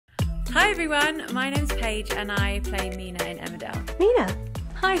Hi everyone, my name's Paige and I play Meena in Emmerdale. Meena.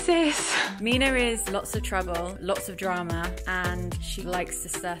 Hi sis. Meena is lots of trouble, lots of drama, and she likes to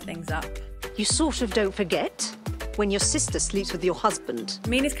stir things up. You sort of don't forget when your sister sleeps with your husband.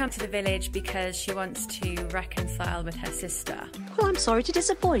 Meena's come to the village because she wants to reconcile with her sister. Well, I'm sorry to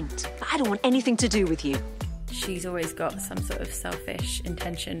disappoint, but I don't want anything to do with you. She's always got some sort of selfish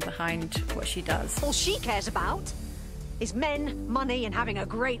intention behind what she does. All she cares about is men, money, and having a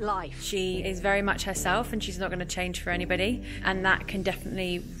great life. She is very much herself and she's not going to change for anybody, and that can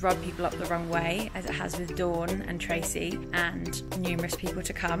definitely rub people up the wrong way, as it has with Dawn and Tracy and numerous people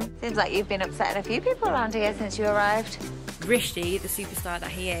to come. Seems like you've been upsetting a few people around here since you arrived. Rishi, the superstar that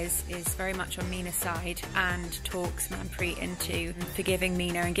he is very much on Meena's side and talks Manpreet into forgiving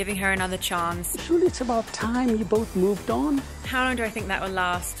Meena and giving her another chance. Surely it's about time you both moved on. How long do I think that will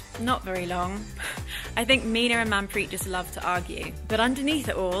last? Not very long. I think Meena and Manpreet just love to argue. But underneath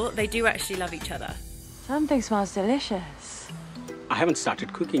it all, they do actually love each other. Something smells delicious. I haven't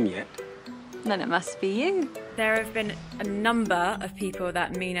started cooking yet. Then it must be you. There have been a number of people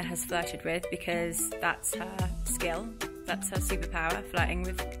that Meena has flirted with because that's her skill. That's her superpower, flirting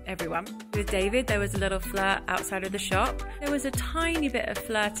with everyone. With David, there was a little flirt outside of the shop. There was a tiny bit of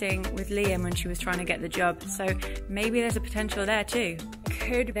flirting with Liam when she was trying to get the job, so maybe there's a potential there too.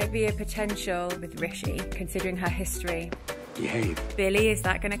 Could there be a potential with Rishi, considering her history? Behave. Billy, is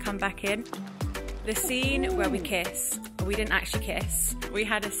that going to come back in? The scene where we kissed, we didn't actually kiss. We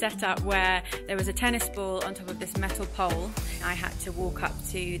had a setup where there was a tennis ball on top of this metal pole. I had to walk up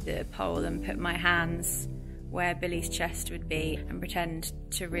to the pole and put my hands where Billy's chest would be and pretend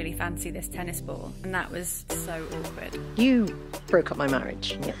to really fancy this tennis ball. And that was so awkward. You broke up my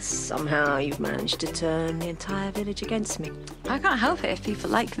marriage, and yet somehow you've managed to turn the entire village against me. I can't help it if people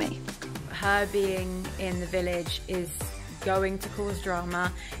like me. Her being in the village is going to cause drama,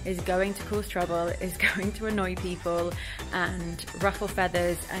 is going to cause trouble, is going to annoy people and ruffle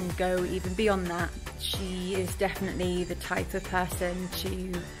feathers and go even beyond that. She is definitely the type of person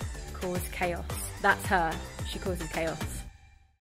to cause chaos. That's her. She causes chaos.